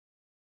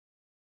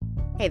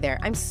Hey there,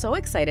 I'm so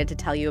excited to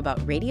tell you about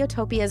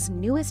Radiotopia's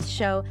newest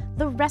show,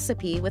 The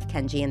Recipe with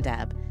Kenji and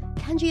Deb.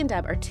 Kenji and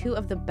Deb are two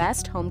of the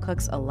best home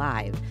cooks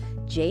alive.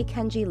 J.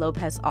 Kenji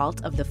Lopez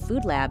Alt of The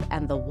Food Lab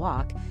and The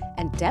Walk,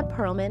 and Deb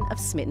Perlman of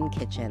Smitten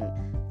Kitchen.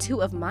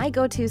 Two of my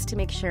go-tos to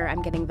make sure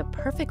I'm getting the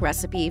perfect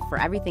recipe for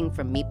everything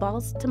from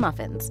meatballs to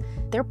muffins.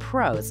 They're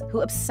pros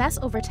who obsess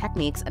over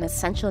techniques and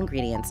essential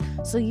ingredients,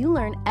 so you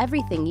learn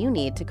everything you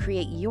need to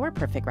create your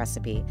perfect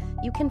recipe.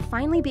 You can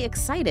finally be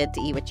excited to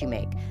eat what you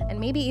make,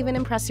 and maybe even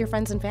impress your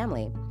friends and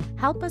family.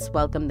 Help us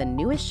welcome the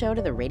newest show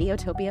to the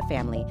Radiotopia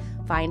family.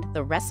 Find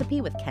The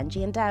Recipe with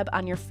Kenji and Deb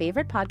on your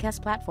favorite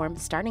podcast platform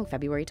starting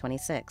February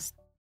 26th.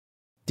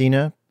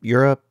 Dina,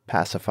 you're a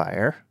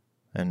pacifier,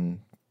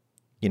 and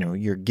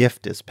your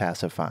gift is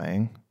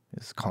pacifying,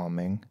 is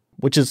calming,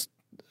 which is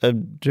a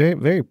very,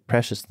 very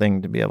precious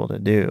thing to be able to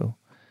do.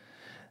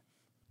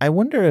 I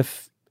wonder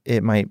if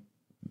it might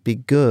be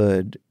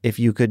good if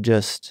you could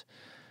just,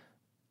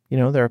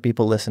 there are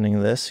people listening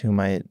to this who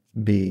might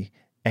be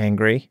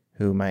angry,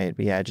 who might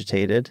be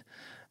agitated.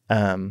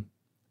 Could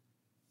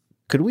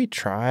we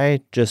try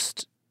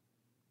just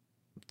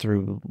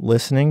through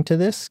listening to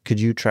this? Could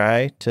you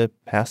try to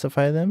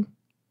pacify them?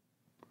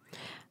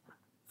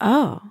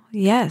 Oh,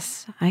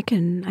 yes. I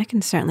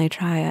can certainly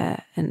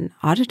try an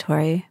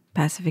auditory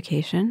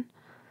pacification.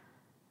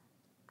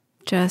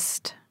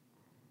 Just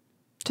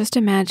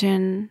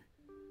imagine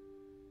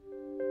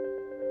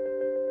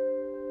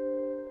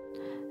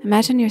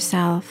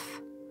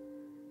yourself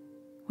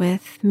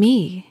with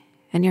me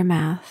in your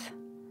mouth.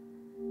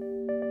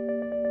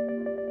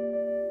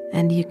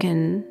 And you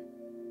can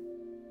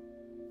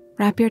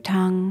wrap your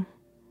tongue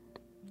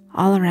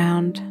all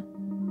around.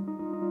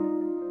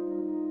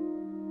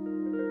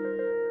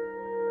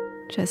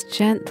 Just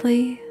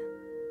gently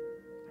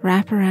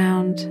wrap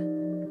around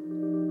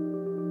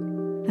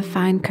the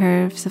fine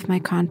curves of my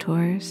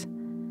contours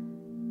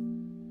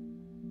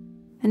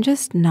and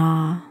just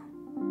gnaw.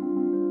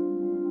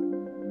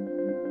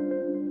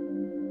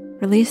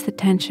 Release the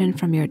tension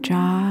from your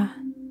jaw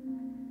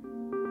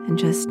and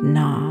just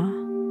gnaw.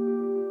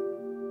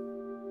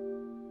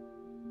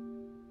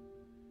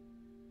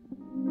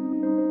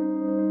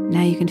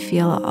 Now you can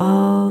feel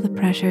all the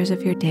pressures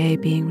of your day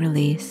being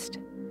released.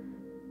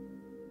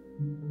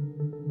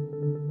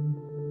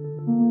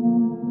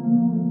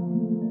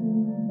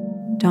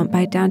 Don't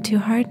bite down too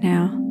hard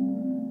now.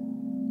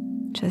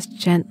 Just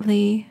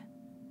gently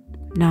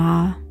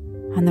gnaw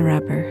on the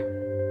rubber.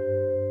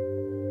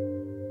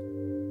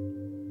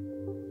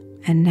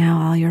 And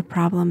now all your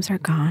problems are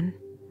gone.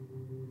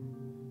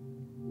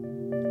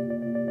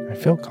 I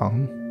feel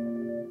calm.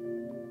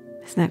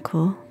 Isn't that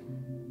cool?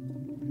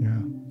 Yeah.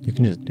 You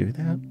can just do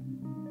that?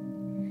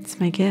 It's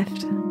my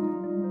gift.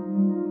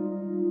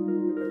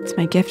 It's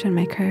my gift and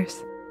my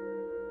curse.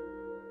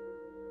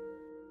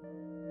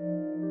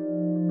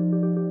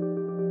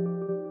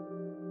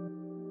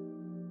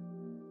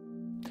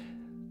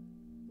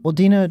 Well,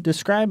 Dina,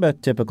 describe a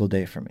typical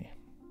day for me.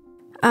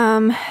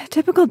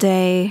 Typical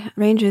day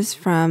ranges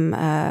from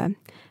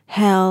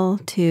hell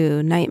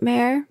to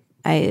nightmare.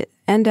 I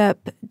end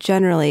up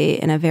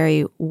generally in a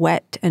very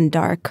wet and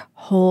dark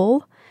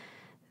hole.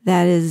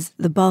 That is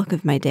the bulk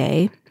of my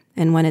day.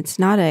 And when it's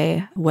not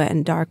a wet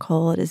and dark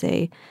hole, it is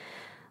a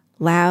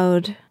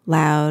loud,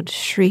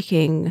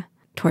 shrieking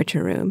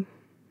torture room.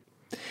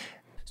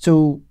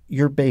 So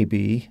your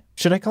baby,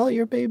 should I call it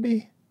your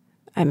baby?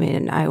 I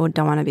mean,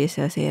 don't want to be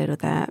associated with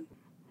that.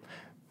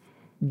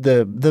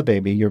 The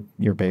baby, your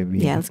baby.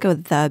 Yeah, let's go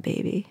with the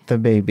baby. The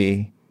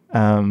baby.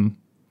 Tell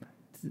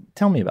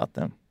me about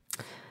them.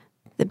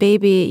 The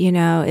baby,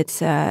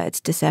 it's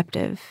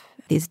deceptive.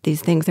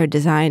 These things are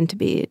designed to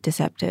be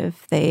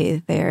deceptive.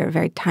 They're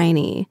very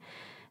tiny.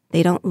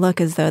 They don't look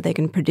as though they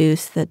can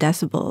produce the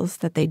decibels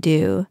that they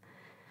do.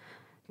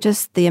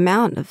 Just the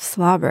amount of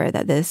slobber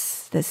that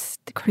this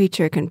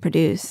creature can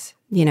produce.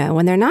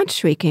 When they're not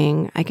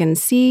shrieking, I can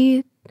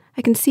see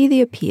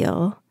the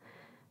appeal,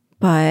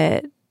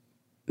 but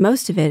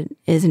most of it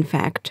is in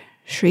fact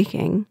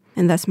shrieking.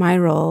 And thus my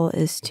role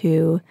is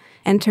to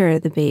enter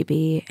the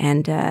baby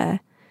and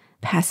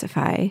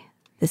pacify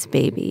this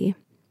baby,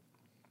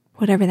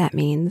 whatever that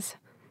means.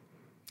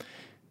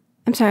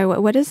 I'm sorry,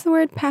 what is the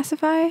word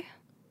pacify?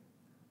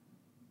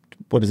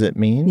 What does it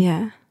mean?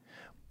 Yeah.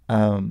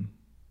 I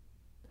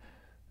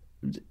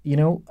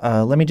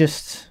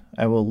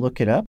will look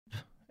it up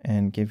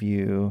and give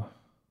you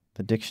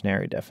the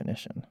dictionary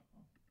definition.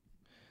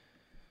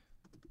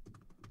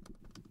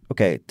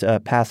 Okay,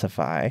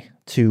 pacify,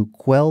 to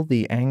quell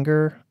the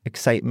anger,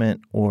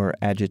 excitement, or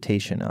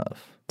agitation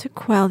of. To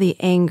quell the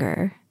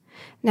anger.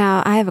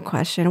 Now, I have a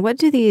question. What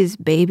do these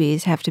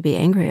babies have to be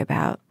angry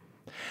about?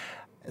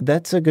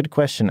 That's a good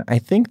question. I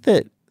think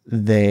that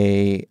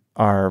they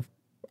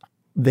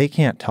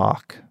can't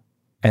talk,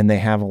 and they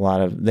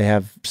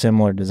have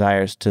similar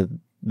desires to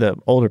the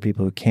older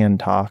people who can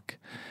talk.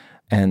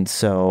 And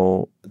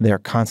so they're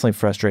constantly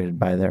frustrated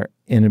by their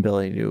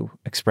inability to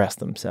express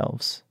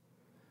themselves.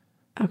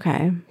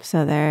 Okay,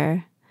 so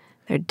they're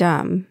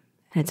dumb,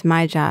 and it's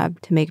my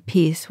job to make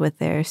peace with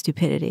their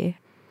stupidity.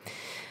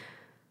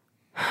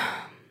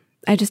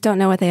 I just don't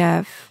know what they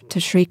have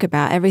to shriek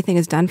about. Everything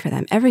is done for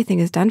them. Everything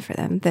is done for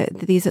them.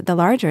 The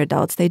larger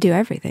adults, they do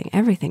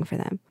everything for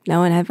them. No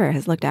one ever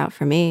has looked out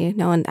for me.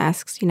 No one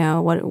asks,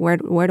 where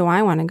do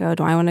I want to go?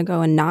 Do I want to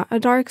go in not a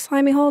dark,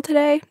 slimy hole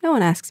today? No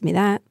one asks me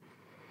that.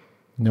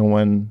 No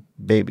one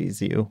babies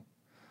you.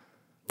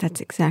 That's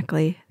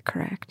exactly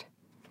correct.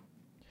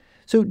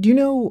 So do you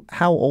know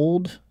how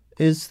old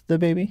is the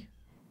baby?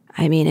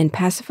 I mean, in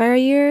pacifier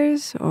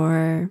years,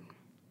 or?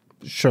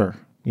 Sure,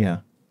 yeah.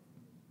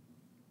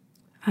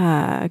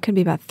 It could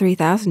be about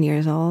 3,000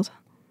 years old.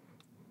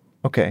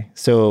 Okay,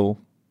 so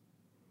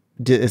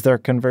is there a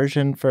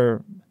conversion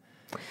for?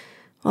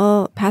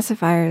 Well,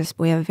 pacifiers,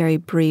 we have very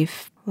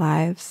brief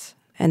lives,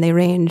 and they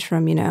range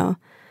from,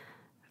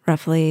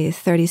 roughly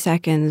 30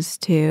 seconds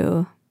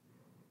to,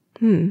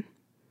 I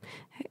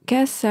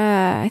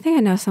think I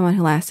know someone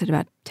who lasted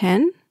about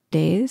 10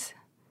 days.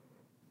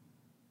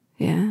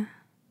 Yeah.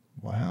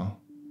 Wow.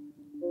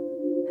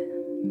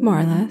 More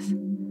or less.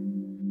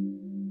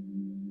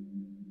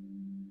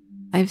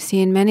 I've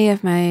seen many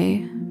of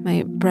my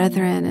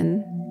brethren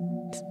and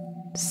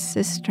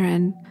sister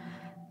and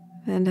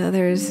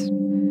others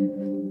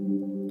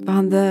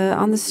on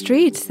the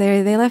streets.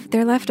 They're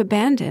left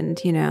abandoned.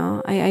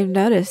 I've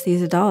noticed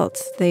these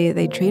adults.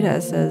 They treat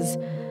us as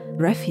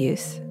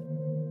refuse.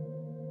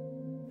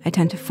 I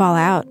tend to fall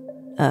out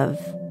of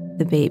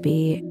the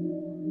baby,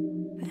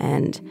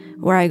 and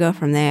where I go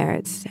from there,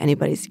 it's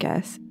anybody's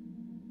guess.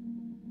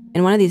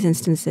 In one of these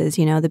instances,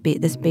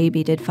 this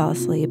baby did fall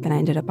asleep and I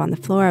ended up on the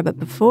floor. But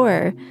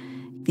before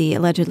the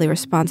allegedly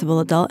responsible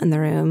adult in the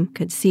room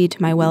could see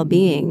to my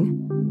well-being,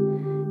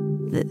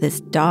 this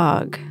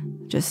dog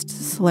just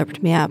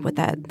slurped me up with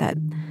that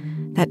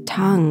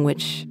tongue,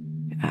 which,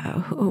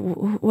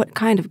 what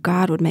kind of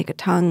God would make a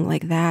tongue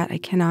like that? I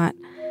cannot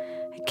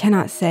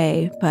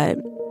say, but,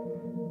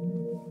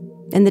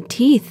 and the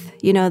teeth,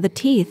 the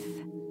teeth,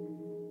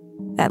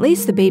 at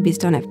least the babies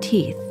don't have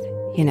teeth.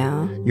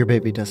 The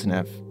baby doesn't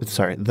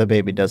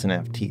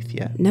have teeth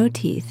yet. No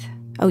teeth.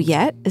 Oh,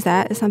 yet? Is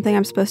that something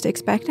I'm supposed to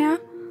expect now?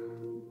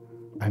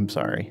 I'm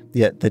sorry.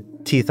 Yeah, the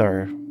teeth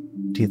are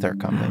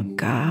coming. Oh,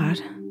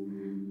 God.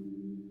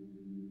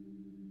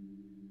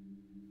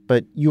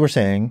 But you were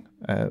saying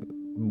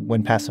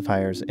when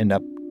pacifiers end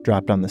up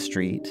dropped on the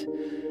street,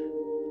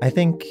 I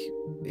think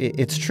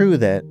it's true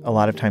that a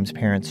lot of times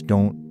parents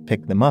don't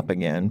pick them up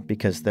again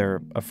because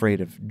they're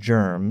afraid of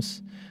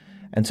germs.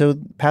 And so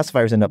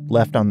pacifiers end up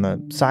left on the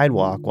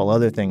sidewalk while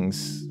other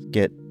things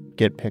get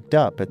picked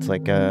up. It's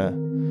like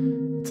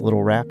it's a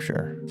little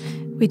rapture.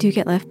 We do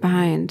get left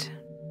behind.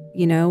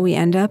 We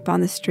end up on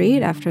the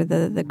street after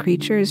the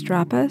creatures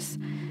drop us,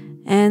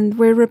 and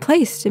we're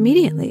replaced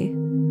immediately.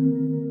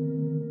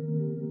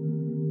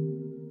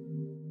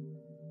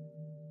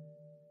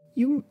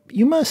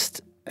 You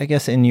must, I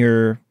guess, in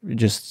your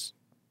just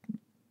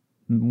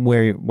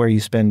where you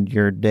spend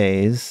your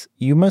days,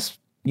 you must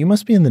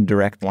be in the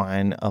direct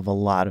line of a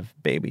lot of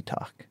baby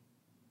talk.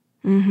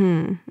 How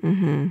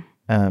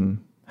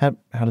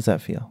does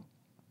that feel?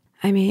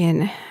 I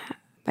mean,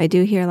 I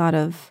do hear a lot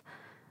of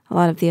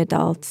the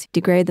adults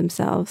degrade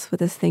themselves with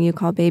this thing you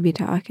call baby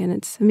talk, and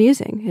it's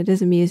amusing. It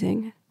is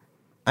amusing.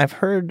 I've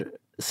heard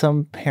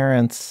some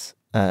parents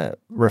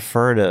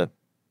refer to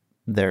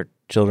their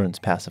children's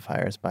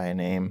pacifiers by a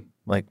name,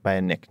 like by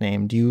a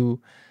nickname. Do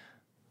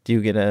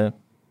you get a?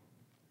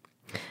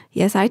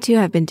 Yes, I too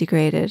have been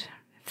degraded.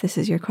 If this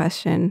is your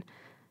question,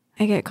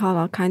 I get called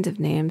all kinds of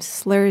names,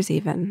 slurs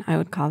even, I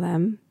would call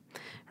them,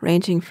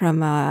 ranging from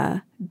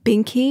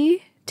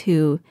Binky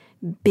to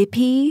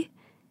Bippy,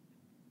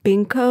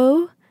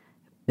 Binko,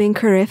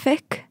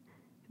 Binkerific,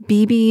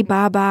 Bibi,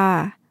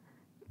 Baba,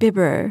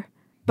 Bibber,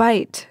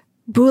 Bite,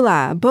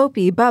 Bula,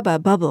 Bopey,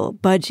 Bubba, Bubble,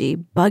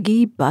 Budgie,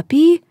 Buggy,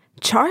 Buppy,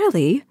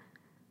 Charlie,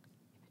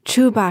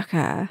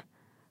 Chewbacca,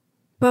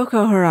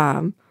 Boko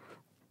Haram,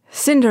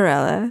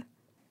 Cinderella,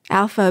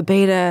 Alpha,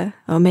 Beta,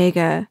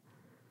 Omega,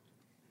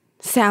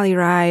 Sally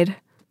Ride,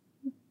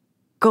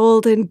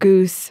 Golden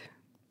Goose,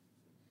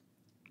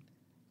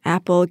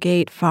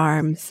 Applegate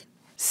Farms,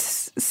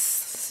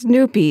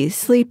 Snoopy,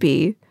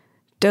 Sleepy,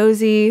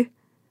 Dozy,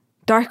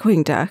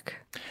 Darkwing Duck.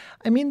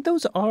 I mean,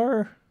 those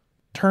are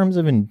terms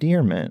of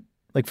endearment.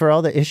 Like, for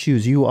all the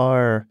issues, you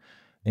are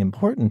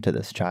important to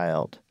this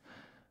child,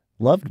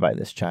 loved by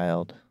this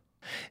child.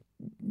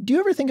 Do you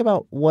ever think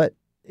about what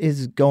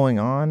is going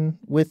on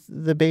with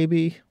the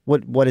baby?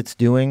 What it's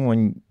doing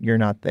when you're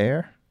not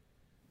there?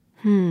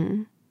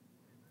 I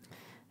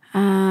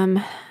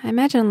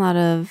imagine a lot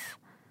of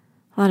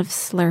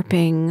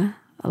slurping,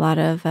 a lot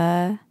of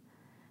that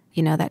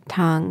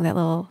tongue,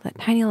 that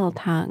tiny little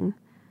tongue.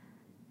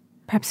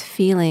 Perhaps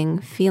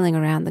feeling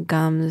around the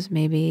gums,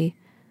 maybe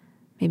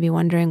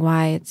wondering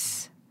why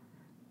it's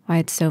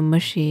so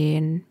mushy,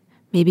 and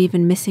maybe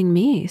even missing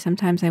me.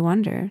 Sometimes I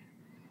wonder.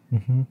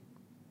 Mm-hmm.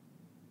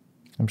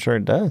 I'm sure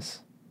it does.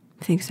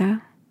 Think so?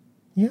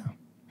 Yeah.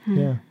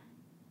 Yeah.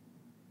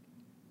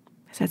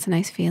 That's a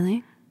nice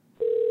feeling.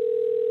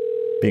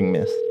 Being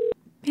missed.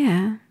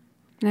 Yeah.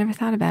 Never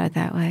thought about it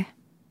that way.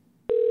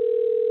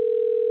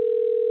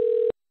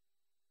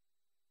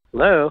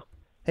 Hello.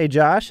 Hey,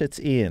 Josh, it's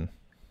Ian.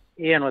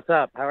 Ian, what's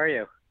up? How are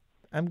you?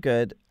 I'm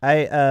good.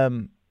 I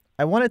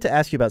wanted to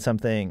ask you about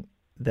something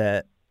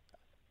that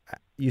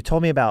you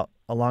told me about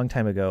a long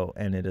time ago,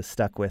 and it has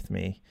stuck with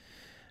me.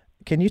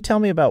 Can you tell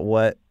me about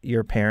what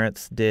your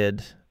parents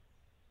did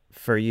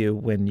for you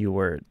when you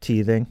were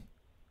teething?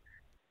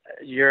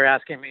 You're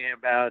asking me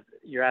about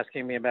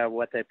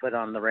what they put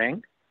on the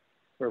ring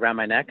or around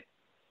my neck?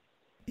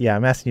 Yeah,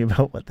 I'm asking you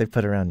about what they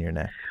put around your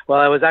neck.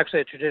 Well, it was actually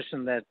a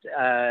tradition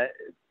that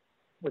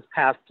was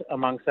passed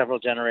among several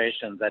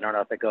generations. I don't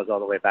know if it goes all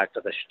the way back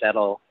to the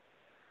shtetl.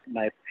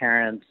 My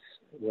parents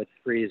would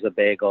freeze a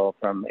bagel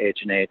from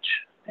H&H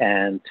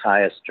and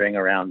tie a string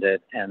around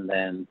it and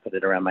then put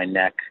it around my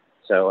neck.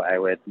 So I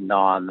would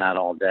gnaw on that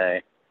all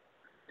day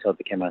until it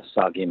became a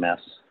soggy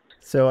mess.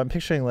 So I'm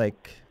picturing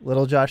like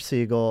little Josh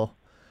Siegel,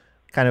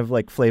 kind of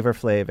like Flavor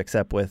Flav,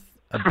 except with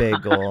a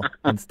bagel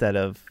instead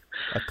of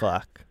a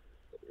clock.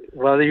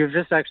 Well, you've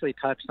just actually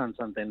touched on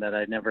something that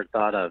I never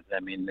thought of.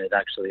 I mean,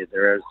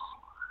 there's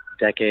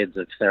decades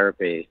of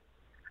therapy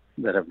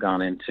that have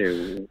gone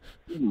into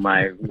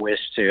my wish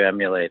to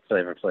emulate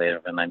Flavor Flav,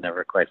 and I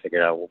never quite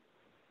figured out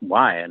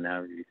why, and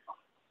now you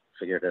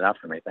figured it out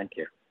for me. Thank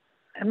you.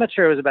 I'm not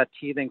sure it was about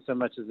teething so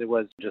much as it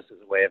was just as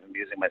a way of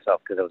amusing myself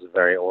because I was a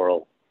very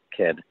oral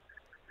kid.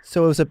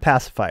 So it was a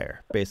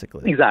pacifier,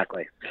 basically.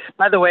 Exactly.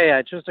 By the way,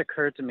 it just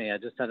occurred to me, I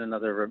just had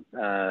another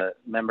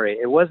memory.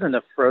 It wasn't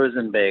a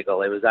frozen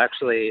bagel. It was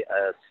actually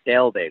a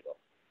stale bagel.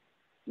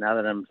 Now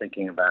that I'm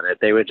thinking about it,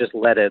 they would just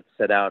let it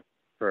sit out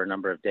for a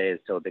number of days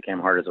till it became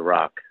hard as a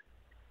rock.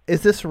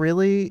 Is this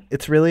really,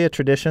 it's really a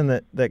tradition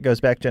that goes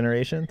back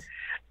generations?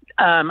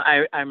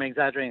 I'm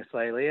exaggerating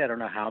slightly. I don't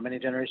know how many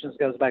generations it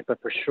goes back,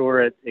 but for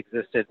sure it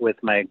existed with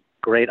my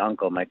great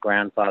uncle, my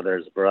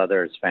grandfather's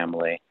brother's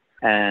family.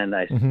 And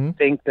I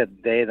think that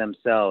they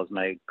themselves,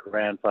 my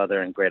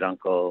grandfather and great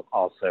uncle,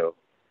 also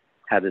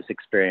had this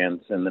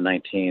experience in the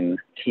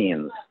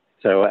 19-teens.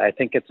 So I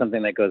think it's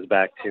something that goes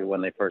back to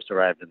when they first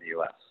arrived in the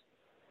U.S.,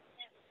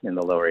 in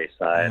the Lower East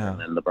Side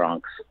and in the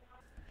Bronx.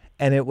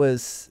 And it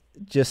was,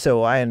 just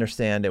so I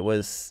understand,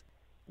 was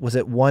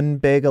it one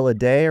bagel a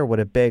day, or would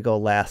a bagel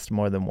last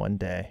more than one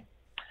day?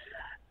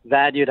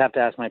 That you'd have to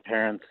ask my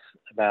parents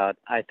about.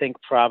 I think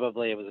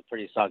probably it was a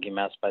pretty soggy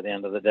mess by the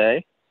end of the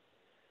day.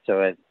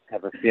 So I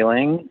have a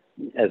feeling,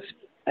 as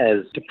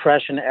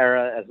Depression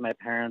era as my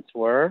parents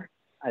were,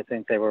 I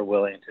think they were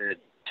willing to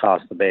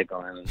toss the bagel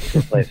and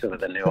replace it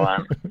with a new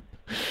one.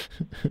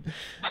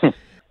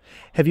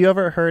 Have you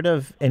ever heard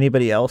of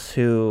anybody else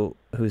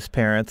whose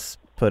parents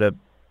put a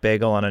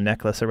bagel on a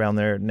necklace around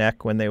their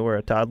neck when they were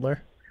a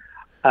toddler?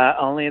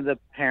 Only the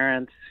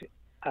parents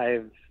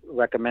I've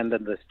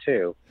recommended this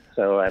to.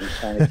 So I'm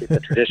trying to keep the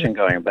tradition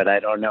going, but I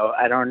don't know.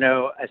 I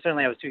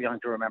certainly was too young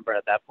to remember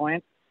at that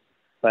point.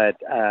 But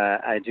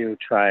I do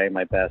try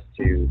my best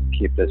to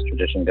keep this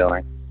tradition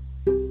going.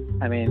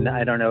 I mean,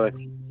 I don't know if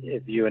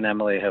you and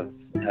Emily have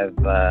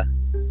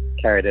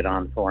carried it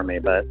on for me,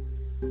 but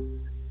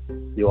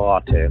you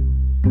ought to.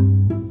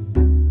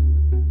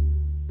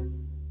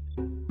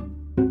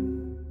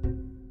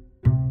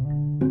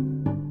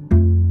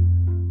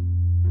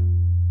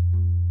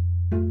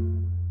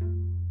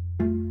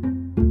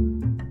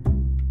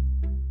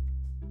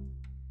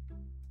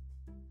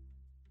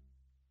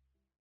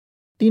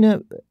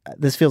 Dina,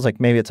 this feels like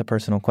maybe it's a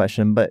personal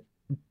question, but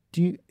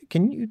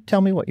can you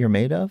tell me what you're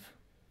made of?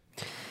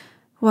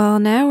 Well,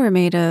 now we're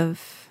made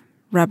of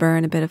rubber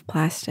and a bit of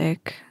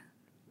plastic,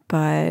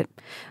 but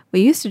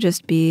we used to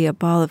just be a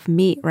ball of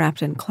meat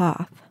wrapped in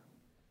cloth.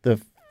 The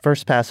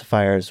first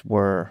pacifiers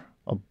were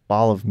a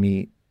ball of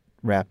meat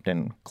wrapped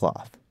in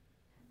cloth.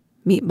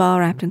 Meatball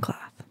wrapped in cloth.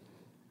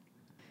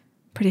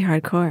 Pretty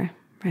hardcore,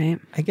 right?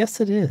 I guess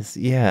it is,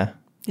 yeah.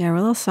 Yeah, we're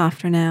a little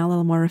softer now, a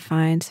little more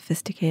refined,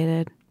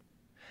 sophisticated.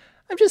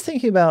 I'm just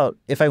thinking about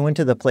if I went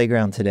to the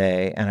playground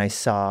today and I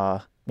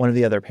saw one of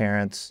the other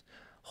parents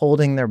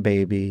holding their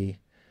baby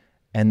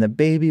and the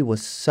baby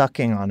was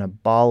sucking on a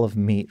ball of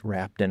meat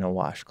wrapped in a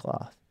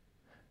washcloth.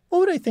 What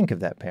would I think of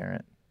that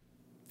parent?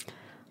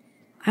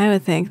 I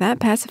would think that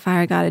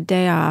pacifier got a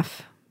day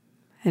off,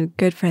 and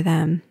good for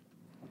them.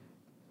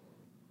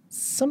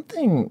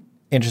 Something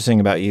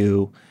interesting about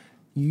you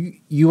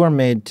are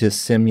made to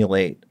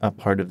simulate a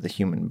part of the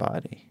human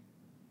body.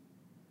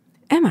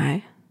 Am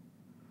I?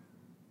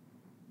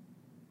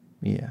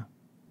 Yeah.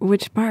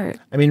 Which part?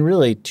 I mean,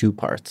 really two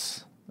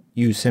parts.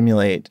 You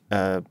simulate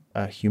a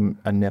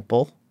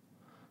nipple.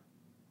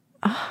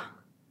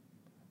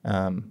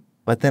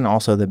 But then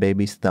also the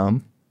baby's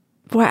thumb.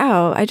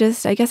 Wow, I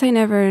guess I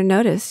never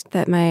noticed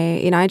that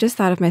I just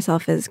thought of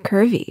myself as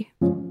curvy.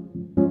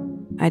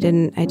 I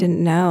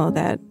didn't know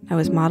that I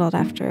was modeled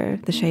after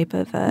the shape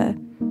of a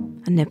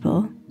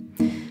nipple.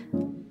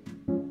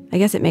 I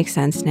guess it makes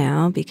sense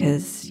now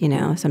because,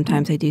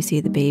 sometimes I do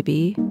see the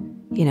baby,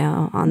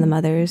 on the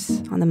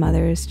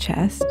mother's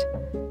chest.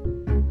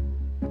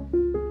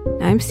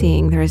 I'm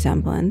seeing the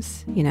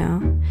resemblance,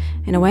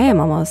 In a way, I'm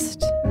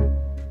almost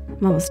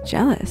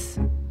jealous.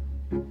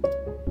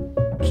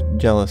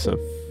 Jealous of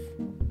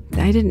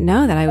I didn't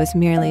know that I was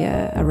merely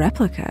a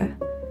replica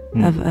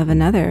of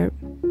another,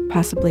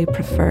 possibly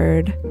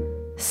preferred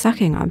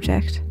sucking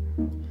object.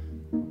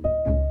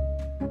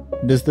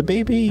 Does the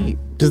baby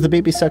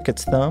suck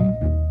its thumb?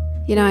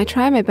 I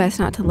try my best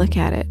not to look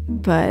at it,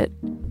 but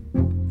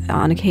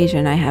on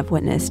occasion I have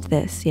witnessed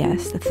this,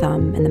 yes, the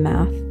thumb in the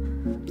mouth.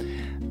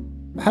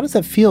 How does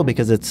that feel?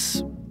 Because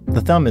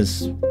the thumb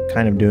is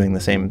kind of doing the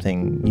same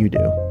thing you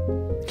do.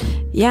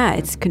 Yeah,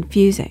 it's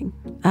confusing.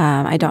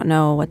 I don't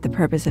know what the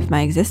purpose of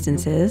my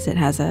existence is. It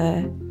has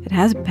a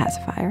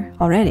pacifier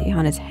already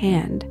on its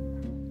hand.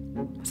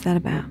 What's that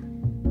about?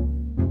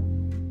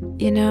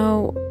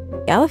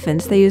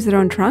 Elephants, they use their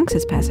own trunks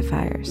as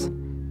pacifiers.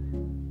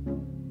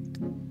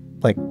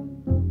 Like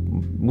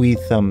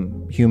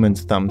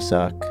humans thumb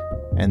suck,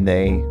 and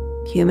they...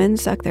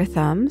 Humans suck their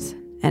thumbs,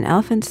 and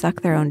elephants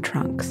suck their own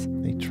trunks.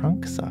 They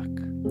trunk suck.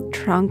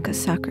 Trunk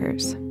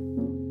suckers.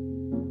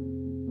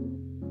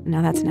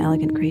 Now that's an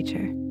elegant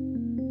creature.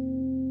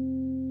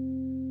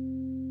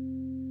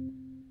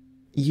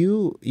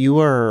 You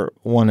are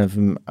one of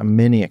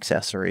many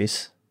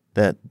accessories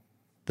that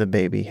the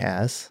baby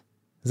has.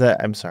 Is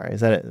that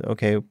an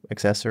okay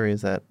accessory?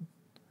 Is that...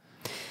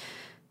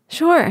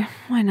 Sure,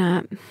 why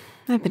not?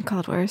 I've been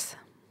called worse.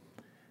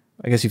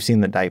 I guess you've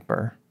seen the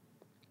diaper.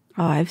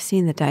 Oh, I've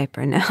seen the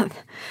diaper now.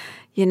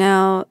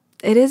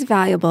 It is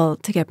valuable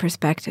to get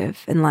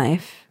perspective in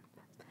life.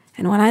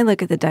 And when I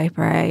look at the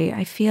diaper,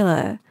 I feel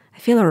a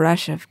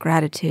rush of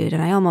gratitude,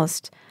 and I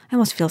almost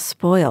feel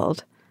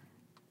spoiled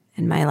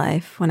in my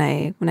life. When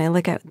I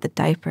look at the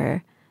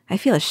diaper, I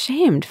feel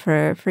ashamed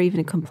for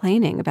even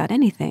complaining about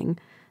anything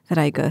that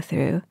I go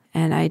through.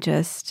 And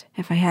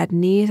if I had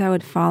knees, I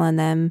would fall on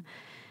them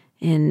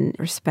in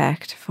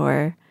respect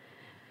for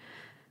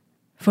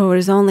what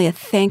is only a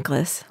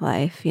thankless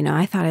life.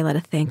 I thought I led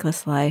a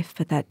thankless life,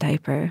 but that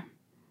diaper,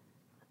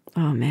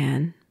 oh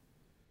man.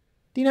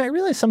 I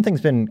realize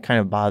something's been kind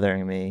of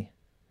bothering me.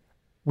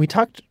 We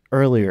talked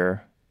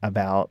earlier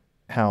about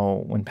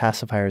how when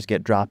pacifiers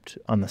get dropped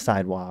on the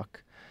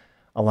sidewalk,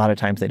 a lot of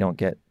times they don't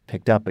get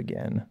picked up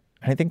again.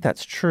 And I think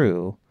that's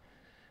true.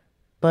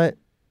 But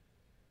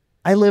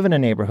I live in a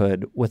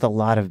neighborhood with a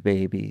lot of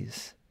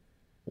babies.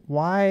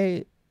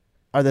 Why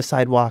are the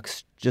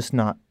sidewalks just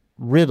not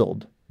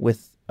riddled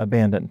with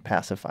abandoned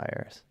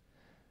pacifiers?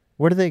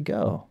 Where do they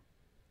go?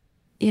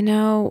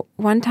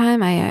 One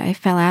time I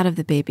fell out of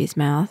the baby's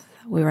mouth.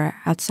 We were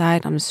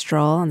outside on a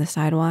stroll on the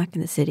sidewalk in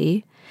the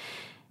city,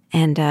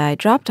 and I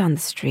dropped on the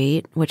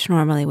street, which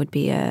normally would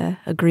be a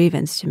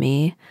grievance to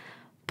me,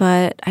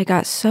 but I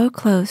got so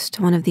close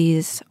to one of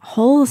these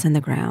holes in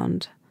the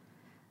ground.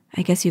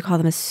 I guess you call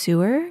them a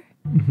sewer?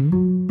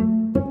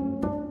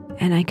 Mm-hmm.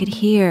 And I could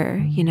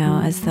hear,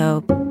 as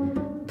though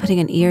putting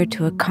an ear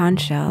to a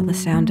conch shell, the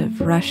sound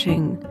of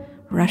rushing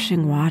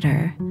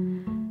water.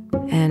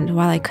 And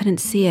while I couldn't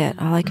see it,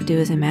 all I could do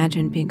is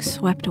imagine being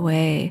swept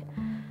away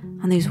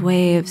on these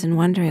waves and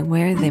wondering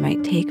where they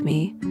might take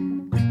me,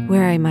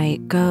 where I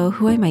might go,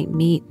 who I might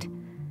meet.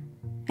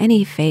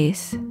 Any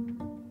face,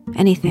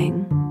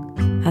 anything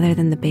other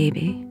than the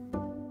baby.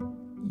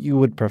 You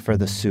would prefer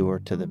the sewer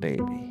to the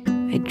baby.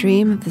 I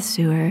dream of the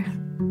sewer,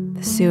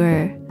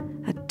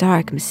 a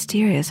dark,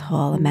 mysterious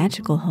hole, a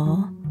magical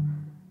hole.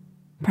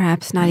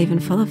 Perhaps not even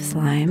full of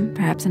slime,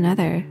 perhaps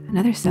another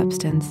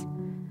substance.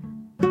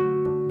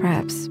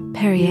 Perhaps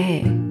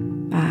Perrier.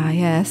 Ah,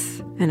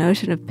 yes, an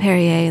ocean of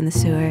Perrier in the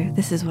sewer.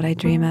 This is what I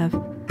dream of.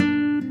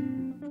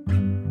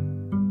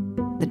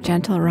 The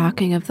gentle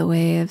rocking of the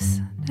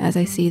waves as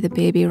I see the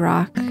baby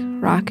rock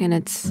in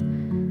its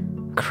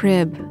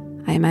crib.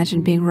 I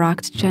imagine being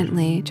rocked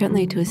gently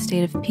to a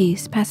state of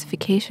peace,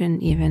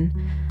 pacification even,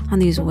 on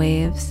these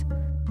waves.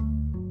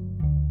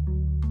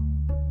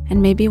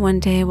 And maybe one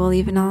day we'll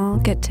even all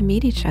get to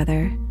meet each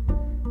other.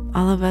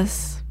 All of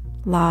us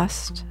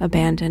lost,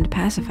 abandoned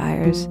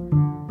pacifiers.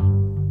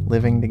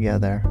 Living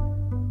together.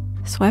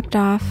 Swept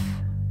off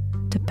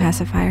to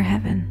pacifier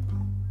heaven.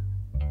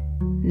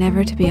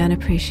 Never to be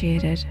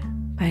unappreciated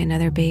by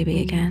another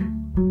baby again.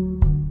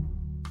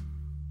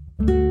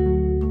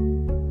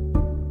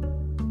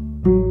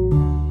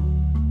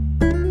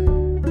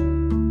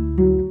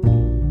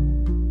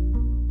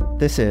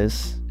 This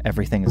is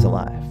Everything is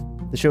Alive.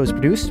 The show is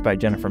produced by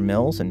Jennifer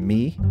Mills and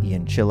me,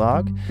 Ian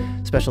Chillog.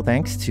 Special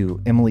thanks to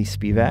Emily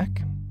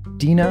Spivak.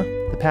 Dina,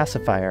 the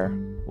pacifier,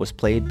 was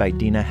played by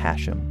Dina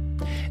Hashem.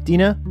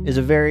 Dina is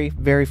a very,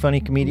 very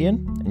funny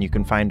comedian, and you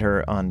can find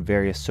her on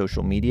various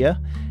social media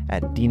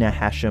at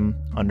DinaHashem_.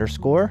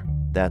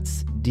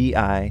 That's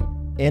DINAHASHEM_.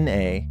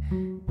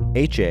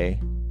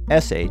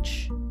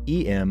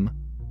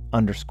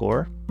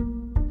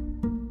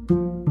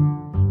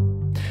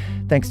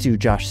 Thanks to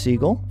Josh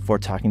Siegel for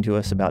talking to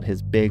us about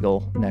his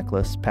bagel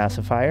necklace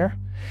pacifier.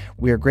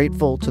 We are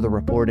grateful to the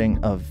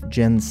reporting of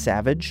Jen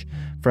Savage,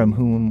 from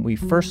whom we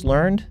first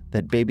learned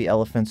that baby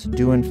elephants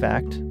do in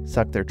fact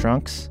suck their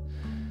trunks.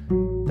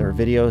 There are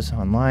videos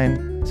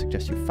online. I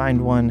suggest you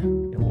find one.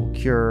 It will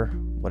cure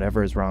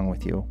whatever is wrong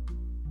with you.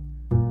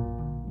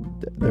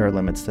 There are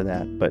limits to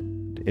that, but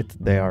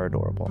they are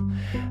adorable.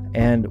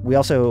 And we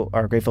also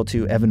are grateful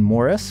to Evan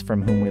Morris,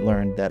 from whom we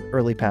learned that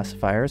early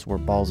pacifiers were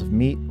balls of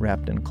meat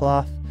wrapped in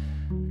cloth,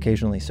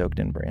 occasionally soaked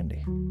in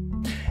brandy.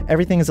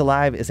 Everything is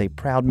Alive is a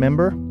proud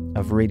member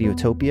of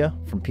Radiotopia.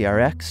 From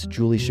PRX,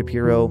 Julie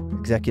Shapiro,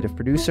 executive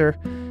producer,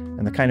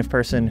 and the kind of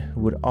person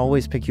who would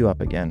always pick you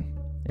up again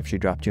if she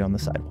dropped you on the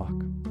sidewalk.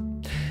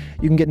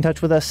 You can get in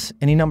touch with us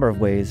any number of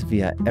ways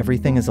via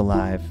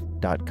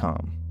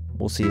everythingisalive.com.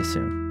 We'll see you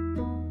soon.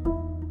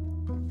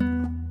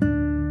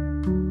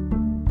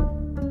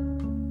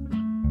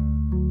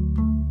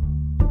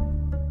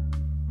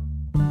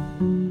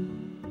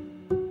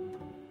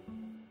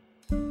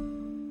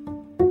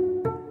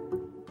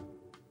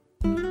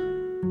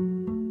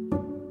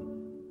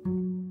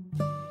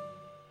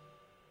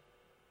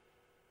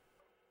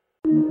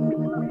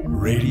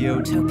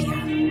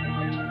 Radiotopia.